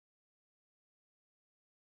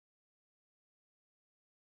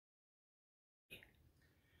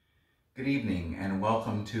Good evening and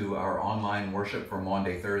welcome to our online worship for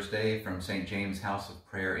Maundy Thursday from St. James House of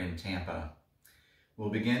Prayer in Tampa. We'll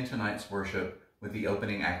begin tonight's worship with the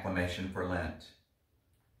opening acclamation for Lent.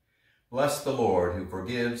 Bless the Lord who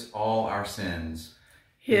forgives all our sins.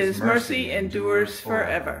 His mercy endures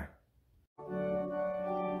forever.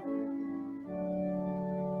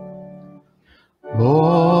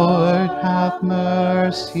 Lord, have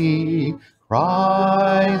mercy.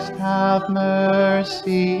 Christ, have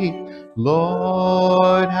mercy.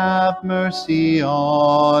 Lord, have mercy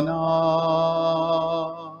on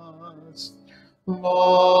us.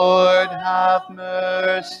 Lord, have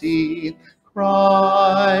mercy.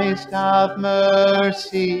 Christ, have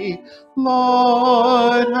mercy.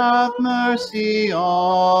 Lord, have mercy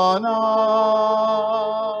on us.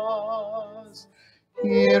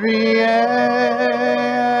 Kyrie eleison,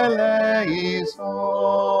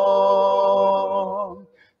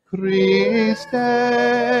 Christe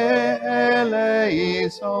eleison.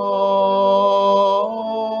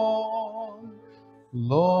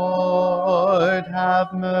 Lord,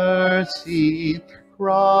 have mercy.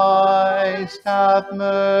 Christ, have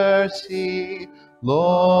mercy.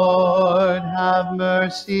 Lord, have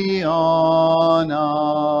mercy on us.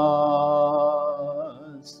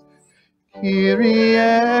 Kyrie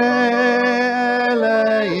eleison,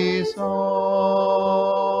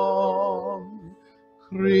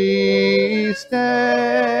 Christe eleison.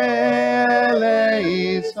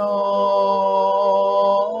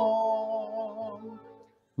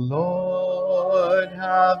 Lord,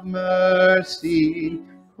 have mercy.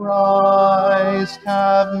 Christ,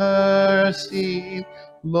 have mercy.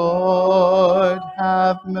 Lord,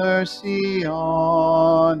 have mercy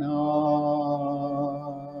on us.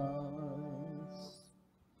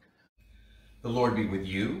 The Lord be with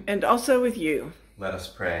you. And also with you. Let us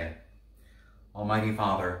pray. Almighty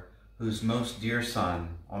Father, whose most dear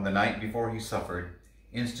Son, on the night before he suffered,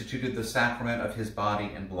 instituted the sacrament of his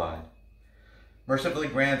body and blood, mercifully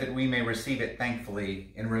grant that we may receive it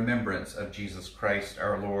thankfully in remembrance of Jesus Christ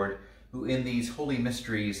our Lord, who in these holy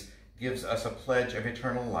mysteries gives us a pledge of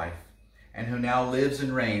eternal life, and who now lives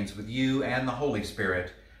and reigns with you and the Holy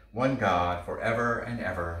Spirit, one God, forever and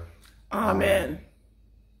ever. Amen.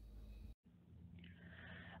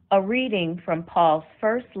 A reading from Paul's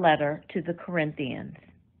first letter to the Corinthians.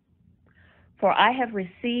 For I have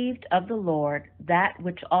received of the Lord that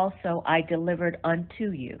which also I delivered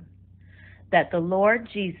unto you, that the Lord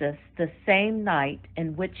Jesus, the same night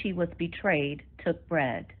in which he was betrayed, took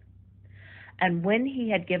bread. And when he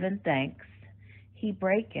had given thanks, he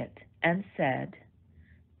brake it and said,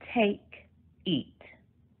 Take, eat.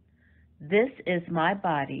 This is my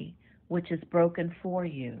body, which is broken for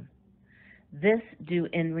you. This do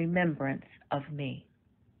in remembrance of me.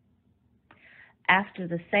 After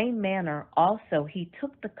the same manner also he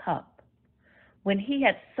took the cup, when he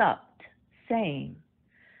had supped, saying,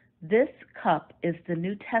 This cup is the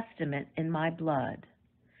New Testament in my blood.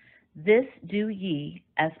 This do ye,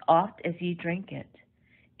 as oft as ye drink it,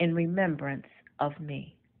 in remembrance of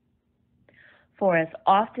me. For as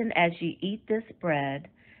often as ye eat this bread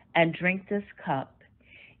and drink this cup,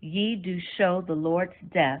 ye do show the Lord's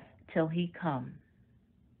death till he come.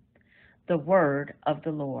 The word of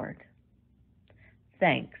the Lord.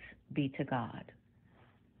 Thanks be to God.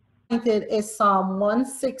 Is Psalm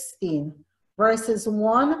 116, verses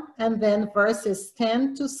 1 and then verses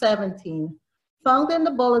 10 to 17, found in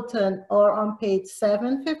the bulletin or on page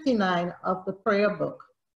 759 of the prayer book.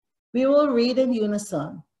 We will read in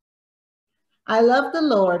unison. I love the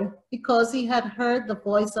Lord because he had heard the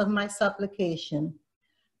voice of my supplication,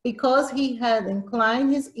 because he had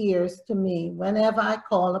inclined his ears to me whenever I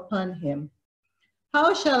call upon him.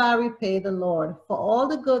 How shall I repay the Lord for all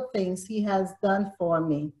the good things he has done for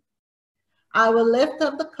me? I will lift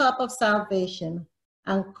up the cup of salvation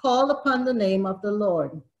and call upon the name of the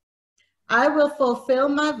Lord. I will fulfill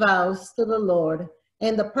my vows to the Lord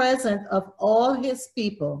in the presence of all his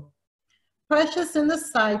people. Precious in the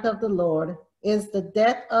sight of the Lord is the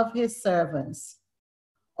death of his servants.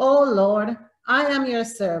 O Lord, I am your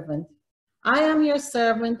servant. I am your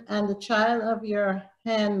servant and the child of your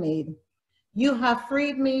handmaid. You have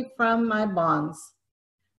freed me from my bonds.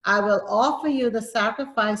 I will offer you the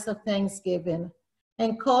sacrifice of thanksgiving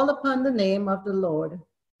and call upon the name of the Lord.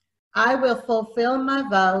 I will fulfill my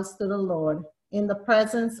vows to the Lord in the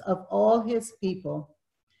presence of all his people,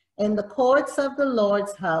 in the courts of the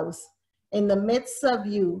Lord's house, in the midst of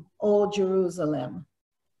you, O Jerusalem.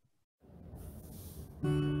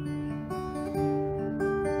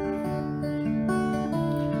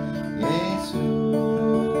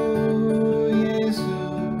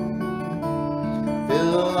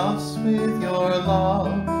 Fill us with your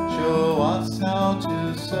love, show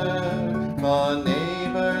serve the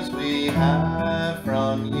neighbors we have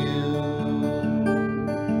from you.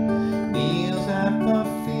 Kneels at the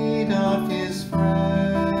feet of his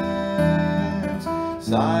friends,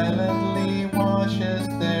 silently washes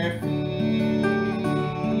their feet.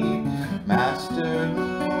 Master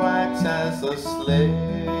who acts as a slave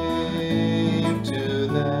to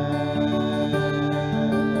them.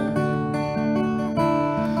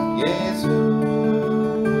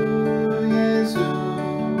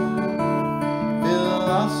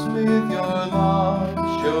 Jesus, with your love,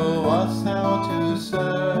 show us how to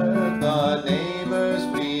serve the neighbors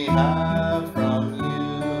we have from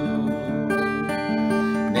you.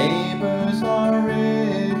 Neighbors are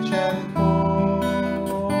rich and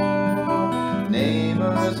poor,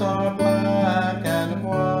 neighbors are black and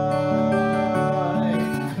white,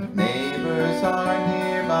 neighbors are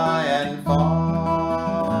nearby and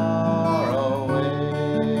far away.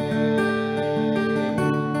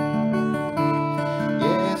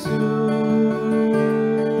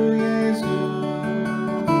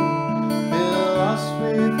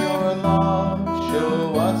 With your love,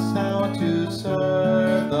 show us how to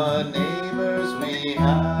serve the neighbors we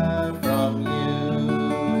have from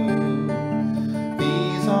you.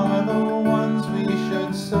 These are the ones we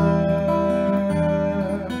should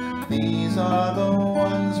serve. These are the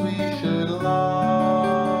ones we should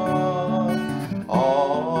love.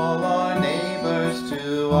 All our neighbors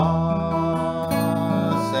to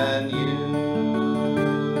us and you.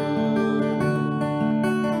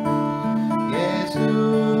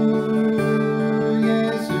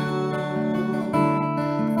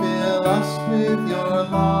 With your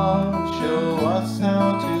love, show us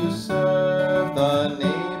how to serve the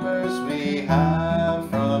neighbors we have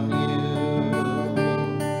from you.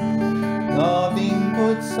 Loving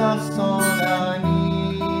puts us on our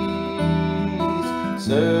knees,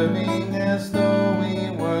 serving as though we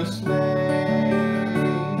were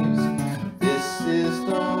slaves. This is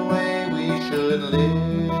the way we should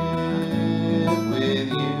live with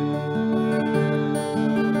you.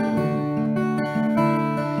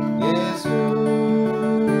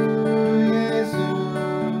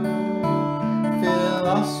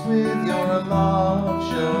 With your love,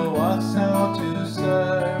 show us how to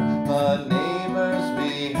serve the neighbors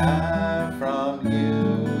we have from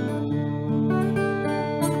you.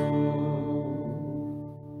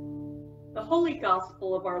 The Holy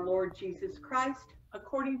Gospel of our Lord Jesus Christ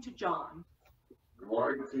according to John.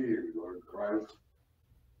 Glory to you, Lord Christ.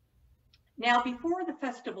 Now before the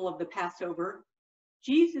festival of the Passover,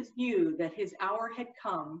 Jesus knew that his hour had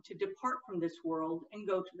come to depart from this world and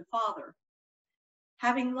go to the Father.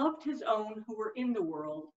 Having loved his own who were in the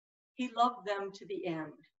world, he loved them to the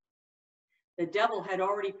end. The devil had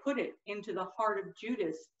already put it into the heart of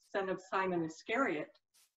Judas, son of Simon Iscariot,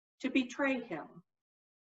 to betray him.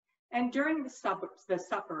 And during the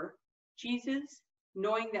supper, Jesus,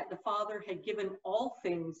 knowing that the Father had given all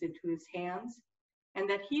things into his hands, and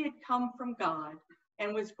that he had come from God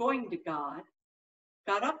and was going to God,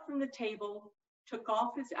 got up from the table, took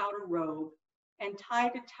off his outer robe, and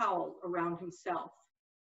tied a towel around himself.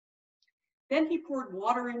 Then he poured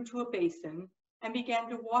water into a basin and began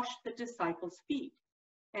to wash the disciples' feet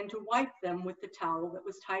and to wipe them with the towel that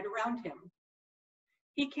was tied around him.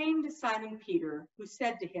 He came to Simon Peter, who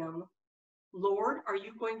said to him, "Lord, are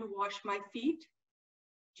you going to wash my feet?"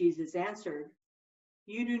 Jesus answered,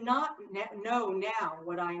 "You do not know now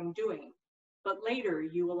what I am doing, but later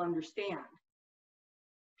you will understand."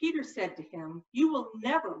 Peter said to him, "You will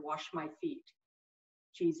never wash my feet."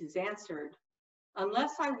 Jesus answered,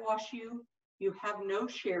 "Unless I wash you, you have no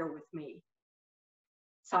share with me."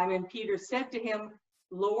 Simon Peter said to him,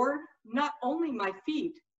 "Lord, not only my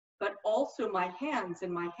feet, but also my hands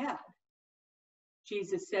and my head."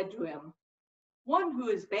 Jesus said to him, "One who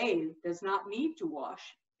is bathed does not need to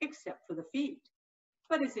wash except for the feet,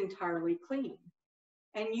 but is entirely clean.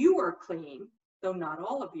 And you are clean, though not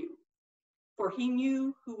all of you." For he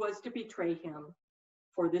knew who was to betray him.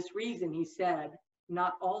 For this reason he said,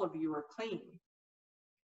 "Not all of you are clean."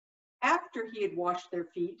 After he had washed their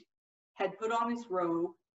feet, had put on his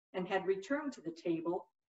robe, and had returned to the table,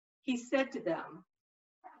 he said to them,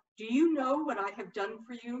 "Do you know what I have done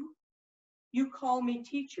for you? You call me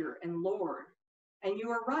teacher and Lord, and you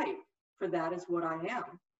are right, for that is what I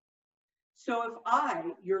am. So if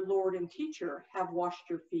I, your Lord and teacher, have washed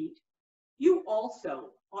your feet, you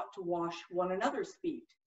also ought to wash one another's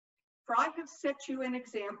feet. For I have set you an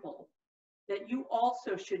example, that you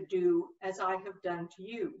also should do as I have done to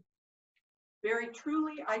you. Very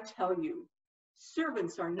truly I tell you,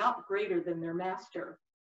 servants are not greater than their master,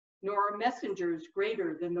 nor are messengers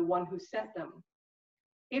greater than the one who sent them.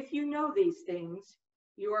 If you know these things,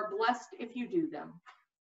 You are blessed if you do them.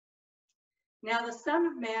 Now the Son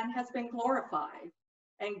of Man has been glorified,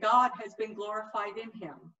 and God has been glorified in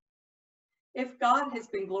him. If God has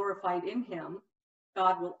been glorified in him,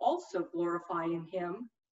 God will also glorify in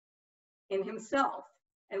himself,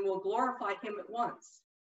 and will glorify him at once.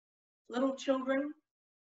 Little children,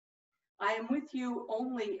 I am with you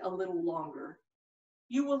only a little longer.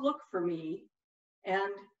 You will look for me,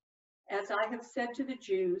 and as I have said to the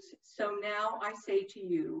Jews, so now I say to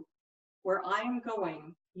you, where I am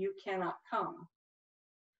going, you cannot come.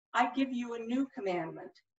 I give you a new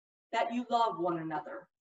commandment, that you love one another.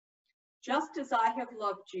 Just as I have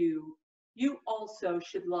loved you, you also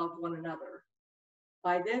should love one another.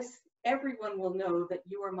 By this, everyone will know that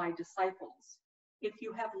you are my disciples, if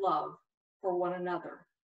you have love for one another.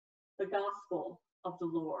 The Gospel of the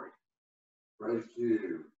Lord. Praise to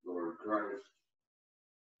you, Lord Christ.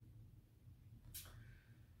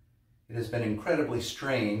 It has been incredibly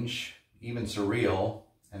strange, even surreal,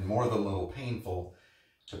 and more than a little painful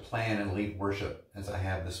to plan and lead worship as I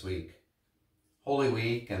have this week. Holy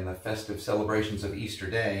Week and the festive celebrations of Easter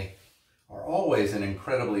Day are always an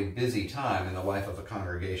incredibly busy time in the life of a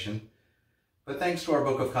congregation, but thanks to our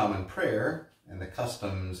Book of Common Prayer and the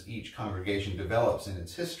customs each congregation develops in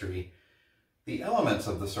its history, the elements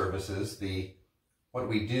of the services, what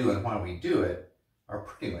we do and why we do it, are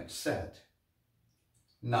pretty much set.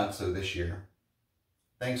 Not so this year.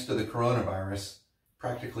 Thanks to the coronavirus,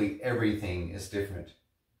 practically everything is different,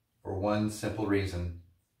 for one simple reason.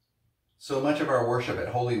 So much of our worship at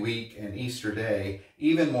Holy Week and Easter Day,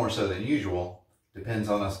 even more so than usual, depends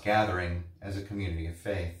on us gathering as a community of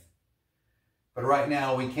faith. But right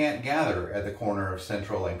now, we can't gather at the corner of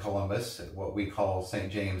Central and Columbus at what we call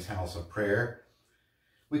St. James House of Prayer.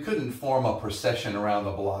 We couldn't form a procession around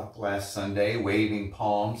the block last Sunday, waving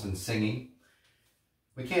palms and singing.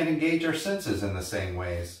 We can't engage our senses in the same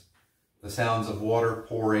ways. The sounds of water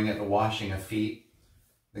pouring at the washing of feet,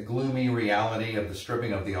 the gloomy reality of the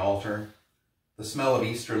stripping of the altar, the smell of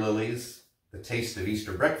Easter lilies, the taste of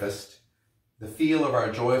Easter breakfast, the feel of our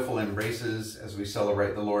joyful embraces as we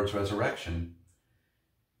celebrate the Lord's resurrection.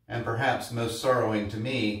 And perhaps most sorrowing to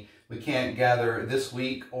me, we can't gather this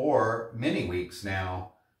week or many weeks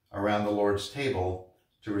now around the Lord's table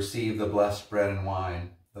to receive the blessed bread and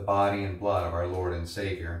wine, the body and blood of our Lord and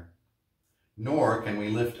Savior. Nor can we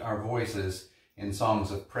lift our voices in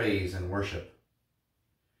songs of praise and worship.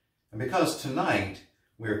 And because tonight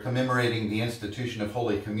we are commemorating the institution of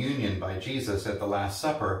Holy Communion by Jesus at the Last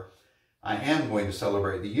Supper, I am going to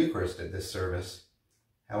celebrate the Eucharist at this service.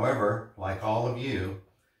 However, like all of you,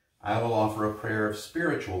 I will offer a prayer of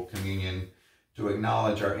spiritual communion to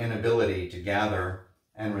acknowledge our inability to gather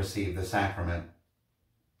and receive the sacrament.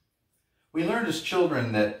 We learned as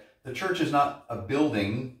children that the church is not a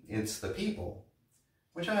building, it's the people,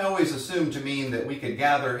 which I always assumed to mean that we could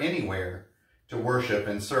gather anywhere to worship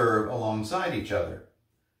and serve alongside each other.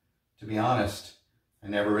 To be honest, I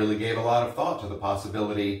never really gave a lot of thought to the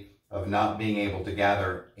possibility of not being able to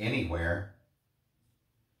gather anywhere.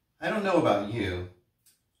 I don't know about you,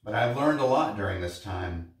 but I've learned a lot during this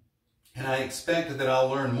time, and I expect that I'll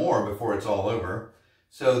learn more before it's all over,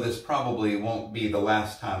 so this probably won't be the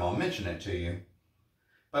last time I'll mention it to you.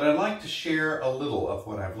 But I'd like to share a little of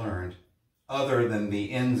what I've learned, other than the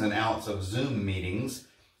ins and outs of Zoom meetings,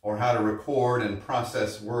 or how to record and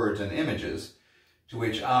process words and images, to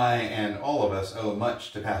which I and all of us owe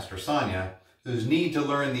much to Pastor Sonia, whose need to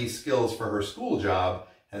learn these skills for her school job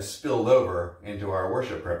has spilled over into our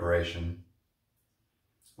worship preparation.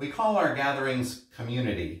 We call our gatherings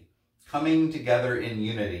community, coming together in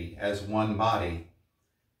unity as one body.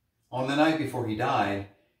 On the night before he died,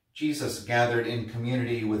 Jesus gathered in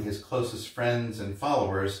community with his closest friends and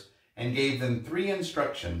followers and gave them 3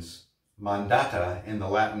 instructions, mandata in the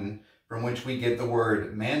Latin, from which we get the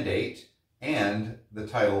word mandate and the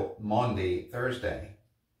title Maundy Thursday.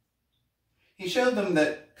 He showed them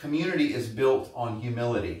that community is built on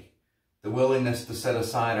humility, the willingness to set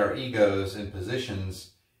aside our egos and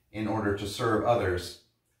positions in order to serve others,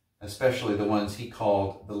 especially the ones he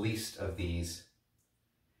called the least of these.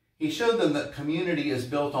 He showed them that community is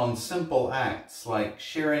built on simple acts like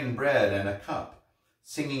sharing bread and a cup,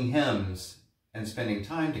 singing hymns, and spending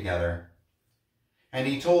time together. And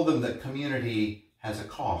he told them that community has a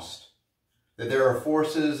cost, that there are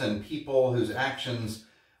forces and people whose actions,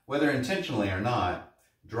 whether intentionally or not,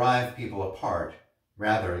 drive people apart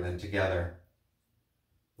rather than together.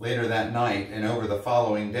 Later that night and over the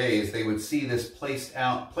following days, they would see this played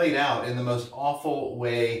out in the most awful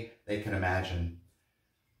way they can imagine.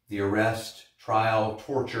 The arrest, trial,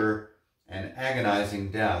 torture, and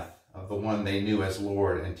agonizing death of the one they knew as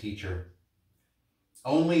Lord and teacher.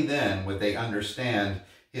 Only then would they understand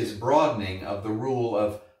his broadening of the rule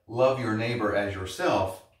of love your neighbor as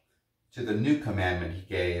yourself to the new commandment he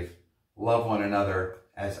gave, love one another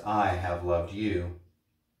as I have loved you.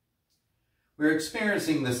 We're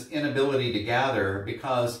experiencing this inability to gather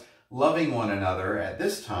because loving one another at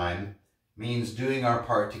this time means doing our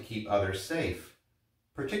part to keep others safe,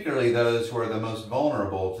 particularly those who are the most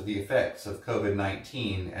vulnerable to the effects of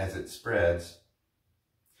COVID-19 as it spreads.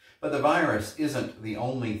 But the virus isn't the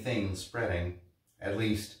only thing spreading, at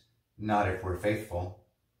least not if we're faithful.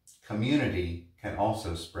 Community can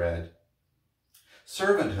also spread.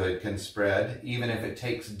 Servanthood can spread, even if it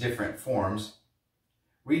takes different forms.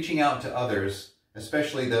 Reaching out to others,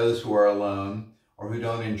 especially those who are alone or who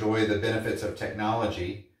don't enjoy the benefits of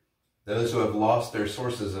technology, those who have lost their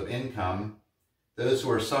sources of income, those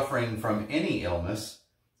who are suffering from any illness,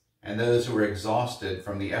 and those who are exhausted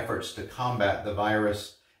from the efforts to combat the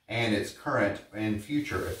virus and its current and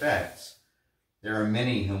future effects. There are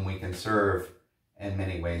many whom we can serve and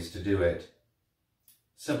many ways to do it.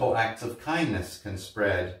 Simple acts of kindness can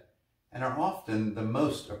spread and are often the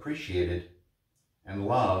most appreciated. And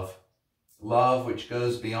love which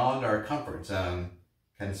goes beyond our comfort zone,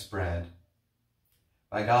 can spread.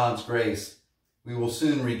 By God's grace, we will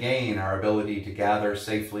soon regain our ability to gather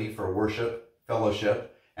safely for worship,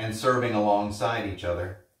 fellowship, and serving alongside each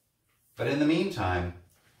other. But in the meantime,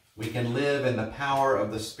 we can live in the power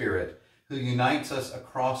of the Spirit who unites us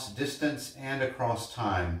across distance and across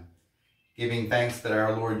time, giving thanks that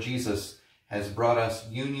our Lord Jesus has brought us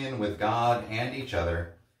union with God and each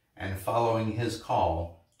other, and following his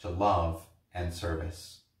call to love and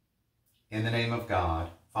service. In the name of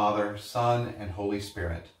God, Father, Son, and Holy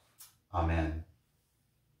Spirit. Amen.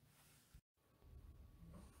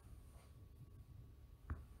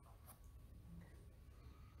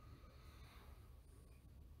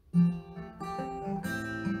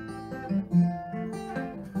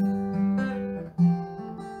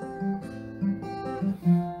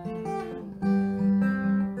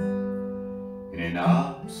 In an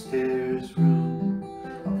upstairs room,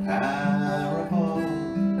 a parable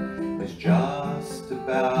was just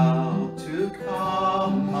about to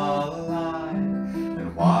come alive,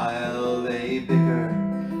 and while they bicker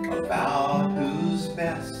about who's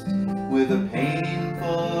best, with a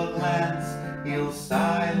painful glance he'll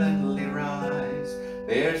silently rise.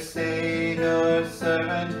 Their Savior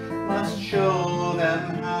servant must show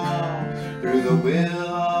them how, through the will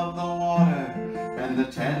of the water and the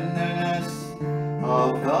tenderness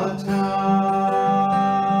of the town.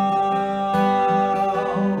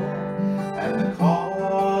 And the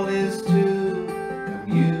call is to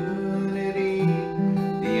community,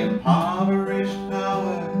 the impoverished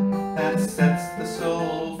power that sets the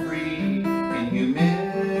soul free, in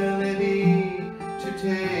humility to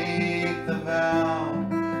take the vow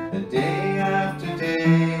that day after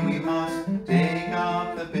day we must take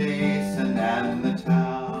out the basin and the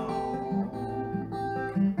towel.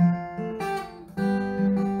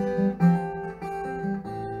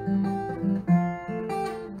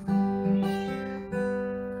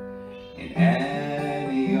 In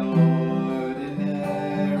any ordinary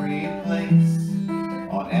place,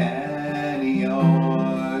 on any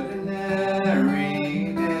ordinary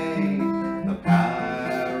day, the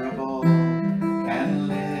parable can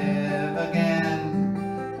live again,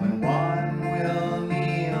 when one will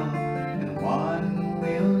kneel and one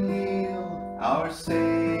will yield. Our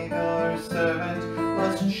Savior servant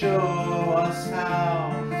must show us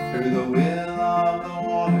how, through the will of the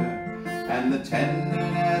water and the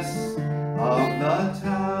tenderness of the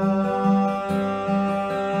town.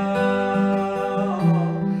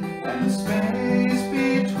 And the space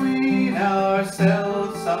between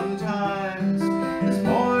ourselves sometimes is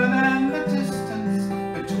more than the distance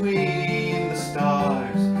between the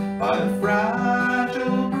stars. By the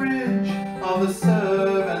fragile bridge of the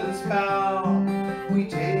servant's bow, we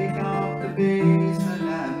take out the basin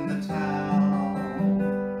and the towel.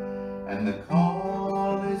 And the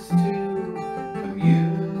call is to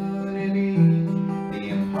community, the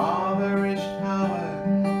impoverished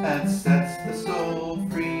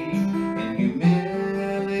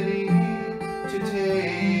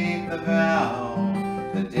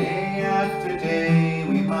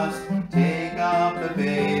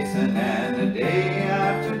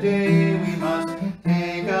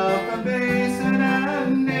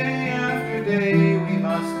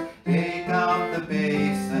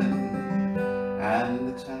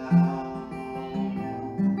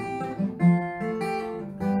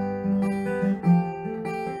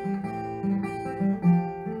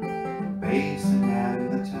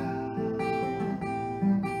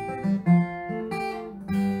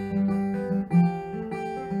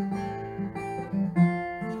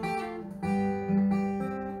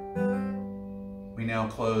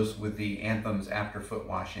close with the anthems after foot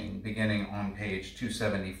washing, beginning on page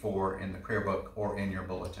 274 in the prayer book or in your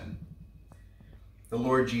bulletin. The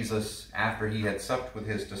Lord Jesus, after he had supped with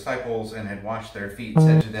his disciples and had washed their feet,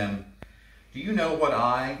 said to them, "Do you know what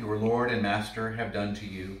I, your Lord and Master, have done to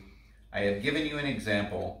you? I have given you an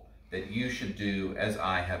example that you should do as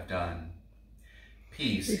I have done.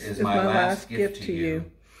 Peace is my last gift to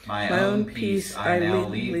you. My own peace I now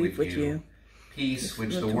leave with you. Peace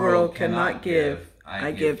which the world cannot give,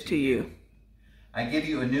 I give to you. I give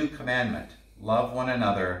you a new commandment. Love one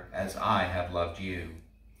another as I have loved you.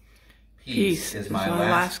 Peace is my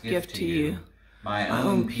last gift to you. My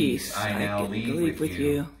own peace I now leave with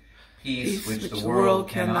you. Peace which the world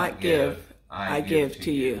cannot give, I give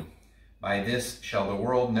to you. By this shall the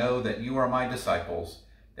world know that you are my disciples,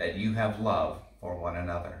 that you have love for one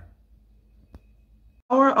another."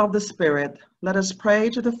 Power of the Spirit, let us pray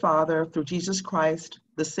to the Father through Jesus Christ,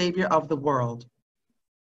 the Savior of the world.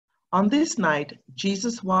 On this night,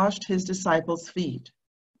 Jesus washed his disciples' feet.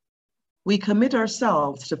 We commit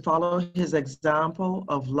ourselves to follow his example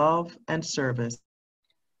of love and service.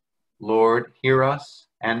 Lord, hear us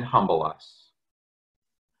and humble us.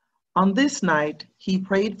 On this night, he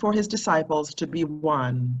prayed for his disciples to be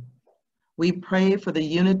one. We pray for the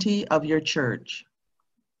unity of your church.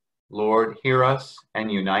 Lord, hear us and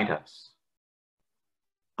unite us.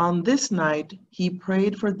 On this night, he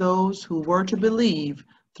prayed for those who were to believe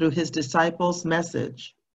through his disciples'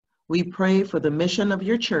 message. We pray for the mission of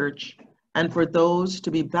your church and for those to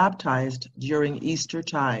be baptized during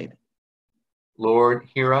Eastertide. Lord,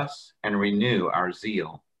 hear us and renew our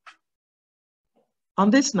zeal. On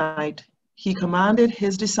this night, he commanded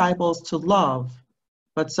his disciples to love,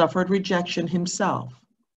 but suffered rejection himself.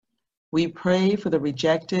 We pray for the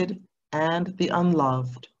rejected and the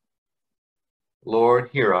unloved. Lord,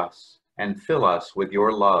 hear us and fill us with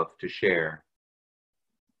your love to share.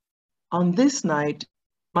 On this night, he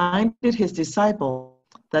reminded his disciples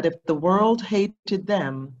that if the world hated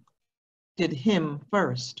them, it hated him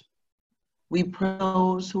first. We pray for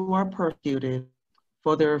those who are persecuted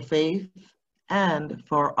for their faith and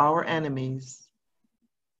for our enemies.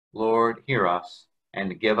 Lord, hear us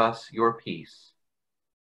and give us your peace.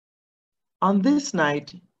 On this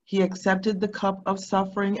night, he accepted the cup of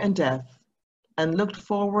suffering and death and looked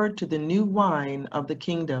forward to the new wine of the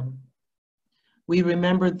kingdom. We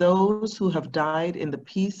remember those who have died in the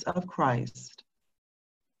peace of Christ.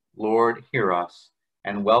 Lord, hear us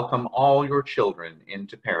and welcome all your children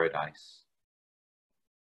into paradise.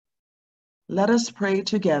 Let us pray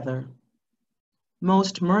together.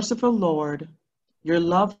 Most merciful Lord, your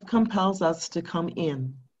love compels us to come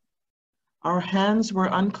in. Our hands were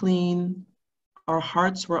unclean, our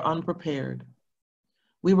hearts were unprepared.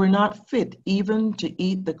 We were not fit even to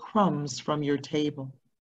eat the crumbs from your table.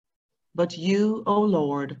 But you, O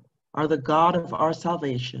Lord, are the God of our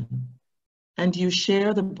salvation, and you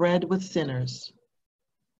share the bread with sinners.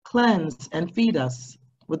 Cleanse and feed us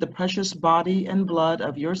with the precious body and blood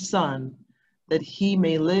of your Son, that he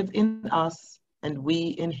may live in us and we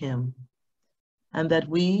in him, and that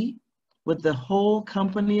we, with the whole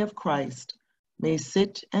company of Christ, may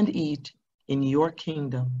sit and eat in your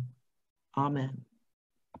kingdom. Amen.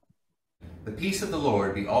 The peace of the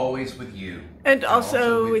Lord be always with you. And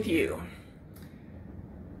also with you.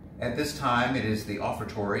 At this time, it is the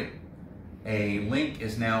offertory. A link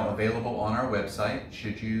is now available on our website,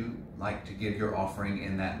 should you like to give your offering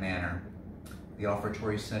in that manner. The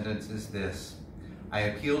offertory sentence is this: I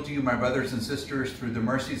appeal to you, my brothers and sisters, through the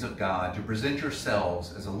mercies of God, to present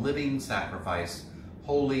yourselves as a living sacrifice,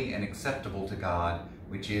 holy and acceptable to God,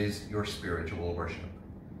 which is your spiritual worship.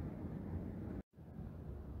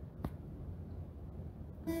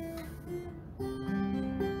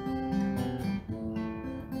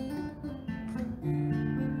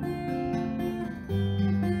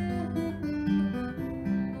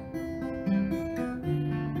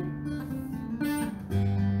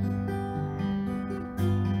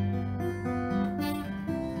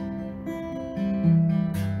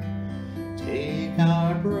 Take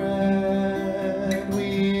our bread,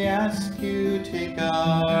 we ask you, take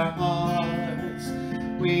our hearts.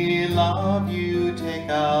 We love you, take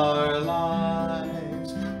our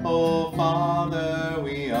lives. Oh Father,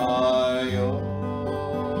 we are yours.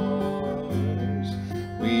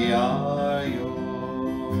 We are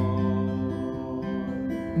yours.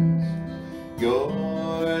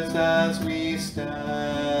 Yours as we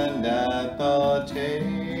stand at the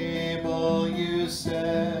table you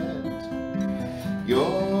set.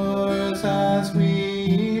 Yours as we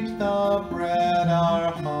eat the bread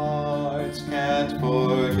our hearts can't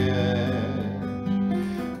forget.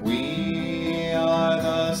 We are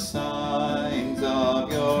the signs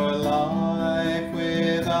of your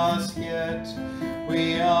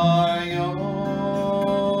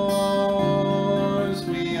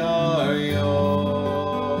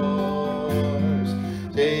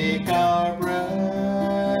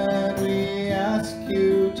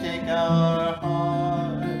you, take our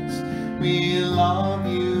hearts. We love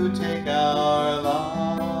you, take our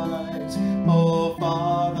lives. Oh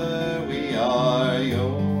Father, we are yours.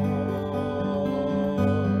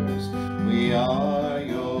 We are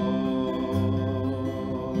yours.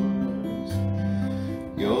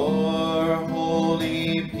 Your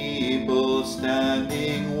holy people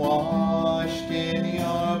standing washed in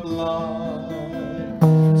your blood.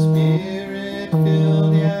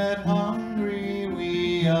 Spirit-filled yet hungry,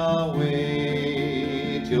 we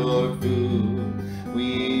await your food.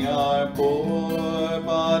 We are poor,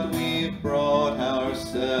 but we've brought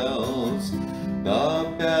ourselves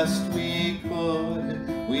the best we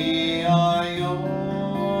could. We are yours.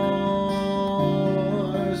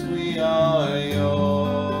 We are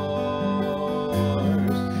yours.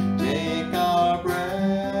 Take our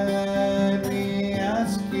bread, we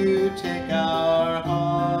ask you, take our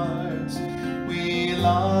hearts. We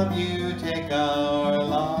love you, take our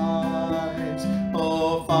lives.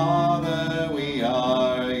 Oh Father, we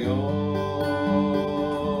are yours.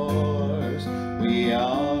 We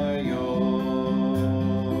are yours.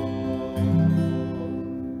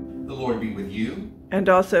 The Lord be with you. And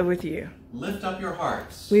also with you. Lift up your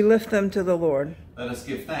hearts. We lift them to the Lord. Let us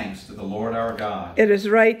give thanks to the Lord our God. It is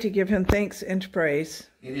right to give him thanks and praise.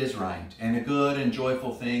 It is right, and a good and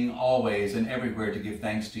joyful thing always and everywhere to give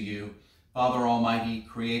thanks to you, Father Almighty,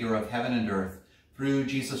 creator of heaven and earth, through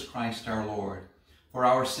Jesus Christ our Lord. For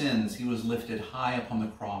our sins he was lifted high upon the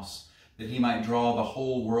cross, that he might draw the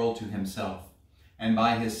whole world to himself. And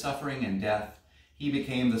by his suffering and death, he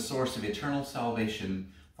became the source of eternal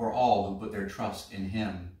salvation for all who put their trust in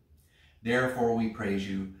him. Therefore we praise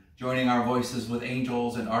you, joining our voices with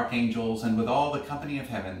angels and archangels and with all the company of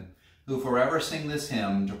heaven, who forever sing this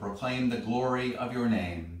hymn to proclaim the glory of your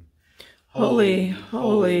name. Holy,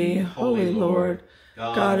 holy, holy Lord,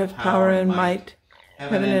 God of power and might,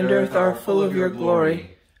 heaven and earth are full of your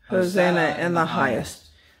glory. Hosanna in the highest.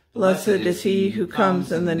 Blessed is he who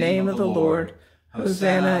comes in the name of the Lord.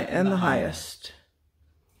 Hosanna in the highest.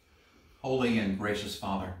 Holy and gracious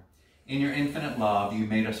Father, in your infinite love you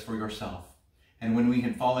made us for yourself, and when we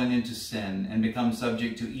had fallen into sin and become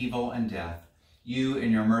subject to evil and death, you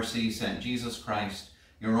in your mercy sent Jesus Christ,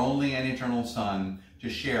 your only and eternal Son, to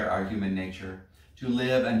share our human nature, to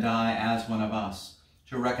live and die as one of us,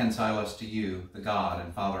 to reconcile us to you, the God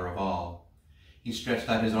and Father of all. He stretched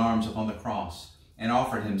out his arms upon the cross and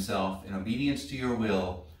offered himself in obedience to your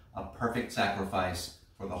will, a perfect sacrifice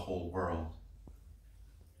for the whole world.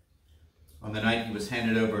 On the night he was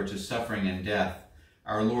handed over to suffering and death,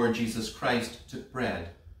 our Lord Jesus Christ took bread,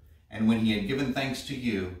 and when he had given thanks to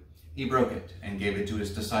you, he broke it and gave it to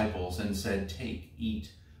his disciples and said, "Take,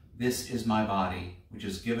 eat. This is my body, which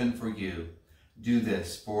is given for you. Do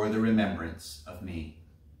this for the remembrance of me."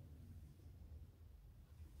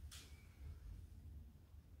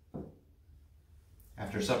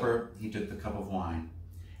 After supper, he took the cup of wine,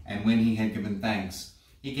 and when he had given thanks,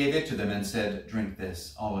 he gave it to them and said, "Drink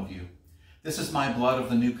this, all of you. This is my blood of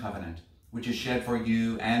the new covenant, which is shed for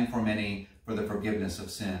you and for many for the forgiveness of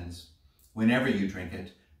sins. Whenever you drink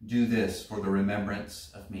it, do this for the remembrance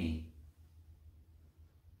of me."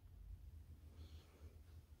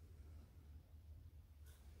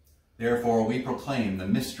 Therefore, we proclaim the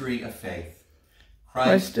mystery of faith.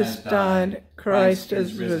 Christ has died, Christ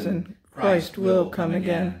is risen, Christ will come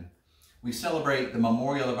again. We celebrate the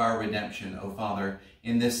memorial of our redemption, O Father,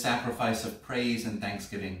 in this sacrifice of praise and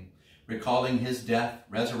thanksgiving. Recalling his death,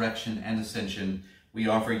 resurrection, and ascension, we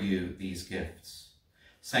offer you these gifts.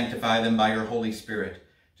 Sanctify them by your Holy Spirit,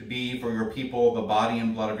 to be for your people the body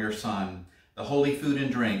and blood of your Son, the holy food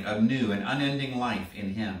and drink of new and unending life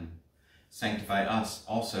in him. Sanctify us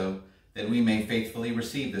also, that we may faithfully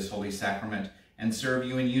receive this holy sacrament and serve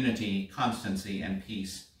you in unity, constancy, and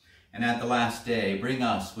peace. And at the last day, bring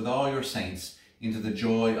us with all your saints into the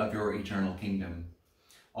joy of your eternal kingdom.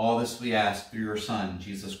 All this we ask through your Son,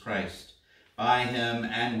 Jesus Christ. By him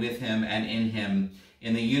and with him and in him,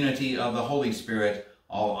 in the unity of the Holy Spirit,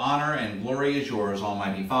 all honor and glory is yours,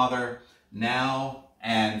 Almighty Father, now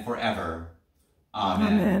and forever.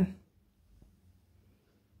 Amen. Amen.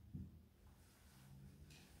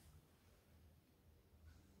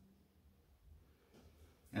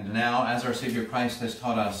 And now, as our Savior Christ has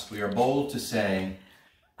taught us, we are bold to say,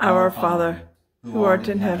 Our Father, who art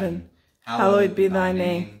in heaven, hallowed be thy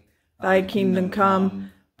name. Thy kingdom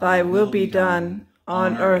come, thy will be done,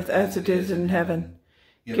 on earth as it is in heaven.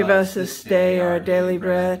 Give us this day our daily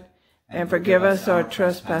bread, and forgive us our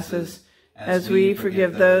trespasses, as we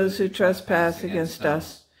forgive those who trespass against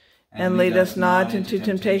us. And lead us not into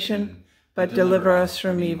temptation, but deliver us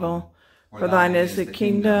from evil. For thine is the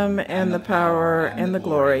kingdom, and the power, and the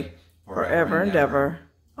glory, forever and ever.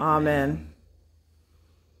 Amen.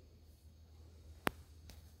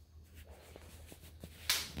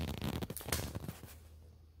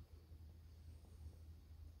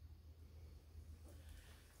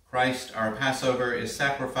 Christ, our Passover, is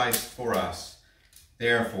sacrificed for us.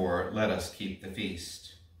 Therefore, let us keep the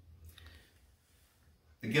feast.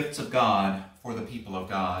 The gifts of God for the people of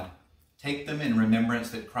God. Take them in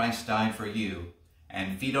remembrance that Christ died for you,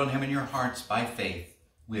 and feed on him in your hearts by faith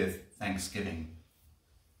with thanksgiving.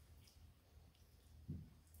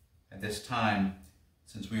 At this time,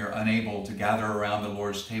 since we are unable to gather around the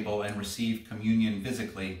Lord's table and receive communion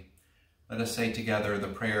physically, let us say together the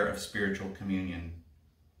prayer of spiritual communion.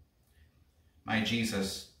 My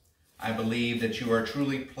Jesus, I believe that you are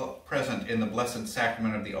truly present in the blessed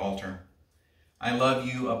sacrament of the altar. I love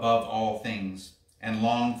you above all things and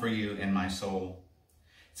long for you in my soul.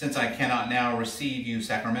 Since I cannot now receive you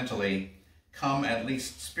sacramentally, come at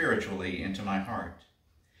least spiritually into my heart.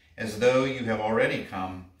 As though you have already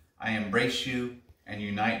come, I embrace you and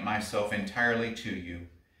unite myself entirely to you.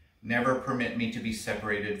 Never permit me to be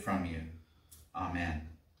separated from you. Amen.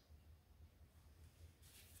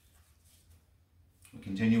 We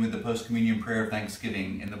continue with the post-communion prayer of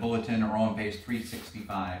thanksgiving in the bulletin or on page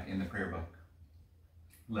 365 in the prayer book.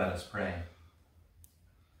 Let us pray.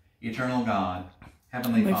 Eternal God,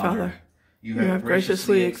 Heavenly Father, you have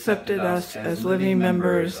graciously accepted us as living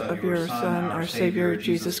members of your Son, our Savior,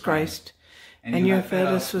 Jesus Christ, and you have fed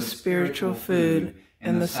us with spiritual food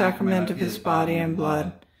in the sacrament of his body and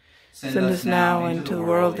blood. Send us now into the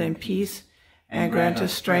world in peace, and grant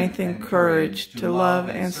us strength and courage to love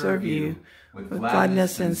and serve you with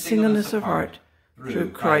gladness and singleness of heart,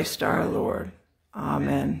 through Christ our Lord.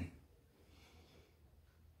 Amen.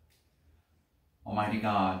 Almighty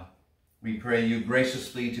God, we pray you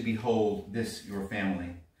graciously to behold this your family,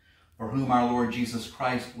 for whom our Lord Jesus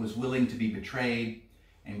Christ was willing to be betrayed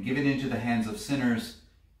and given into the hands of sinners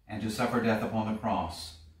and to suffer death upon the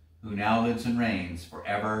cross, who now lives and reigns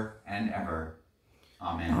forever and ever.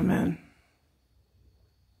 Amen. Amen.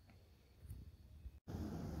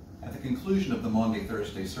 At the conclusion of the Maundy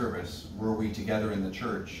Thursday service, were we together in the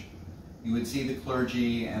church, you would see the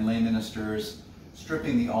clergy and lay ministers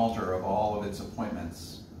stripping the altar of all of its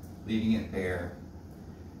appointments, leaving it bare.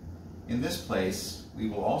 In this place, we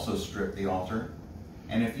will also strip the altar,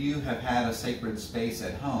 and if you have had a sacred space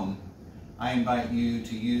at home, I invite you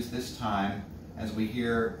to use this time, as we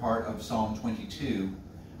hear part of Psalm 22,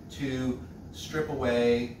 to strip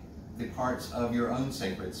away the parts of your own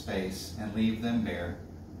sacred space and leave them bare.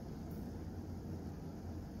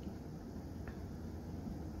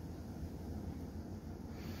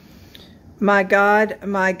 My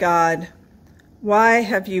God, why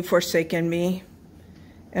have you forsaken me,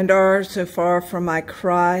 and are so far from my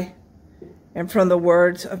cry, and from the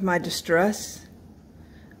words of my distress?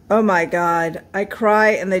 O my God, I cry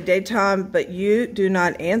in the daytime, but you do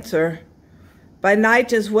not answer. By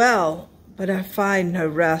night as well, but I find no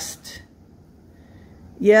rest.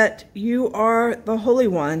 Yet you are the Holy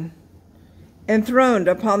One, enthroned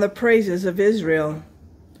upon the praises of Israel.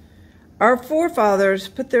 Our forefathers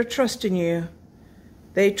put their trust in you.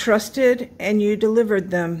 They trusted, and you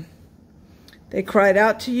delivered them. They cried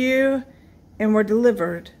out to you and were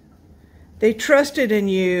delivered. They trusted in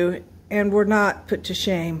you and were not put to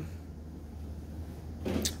shame.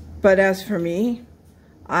 But as for me,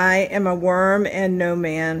 I am a worm and no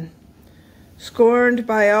man, scorned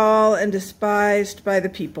by all and despised by the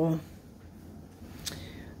people.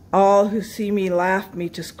 All who see me laugh me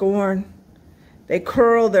to scorn. They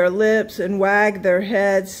curl their lips and wag their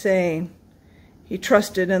heads, saying, he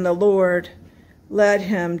trusted in the Lord. Let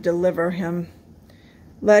him deliver him.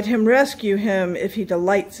 Let him rescue him if he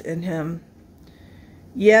delights in him.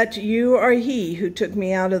 Yet you are he who took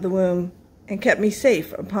me out of the womb and kept me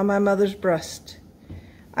safe upon my mother's breast.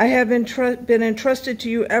 I have been entrusted to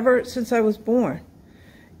you ever since I was born.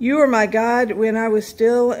 You are my God when I was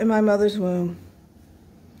still in my mother's womb.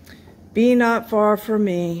 Be not far from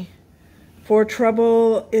me, for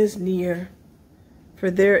trouble is near,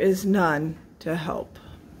 for there is none to help.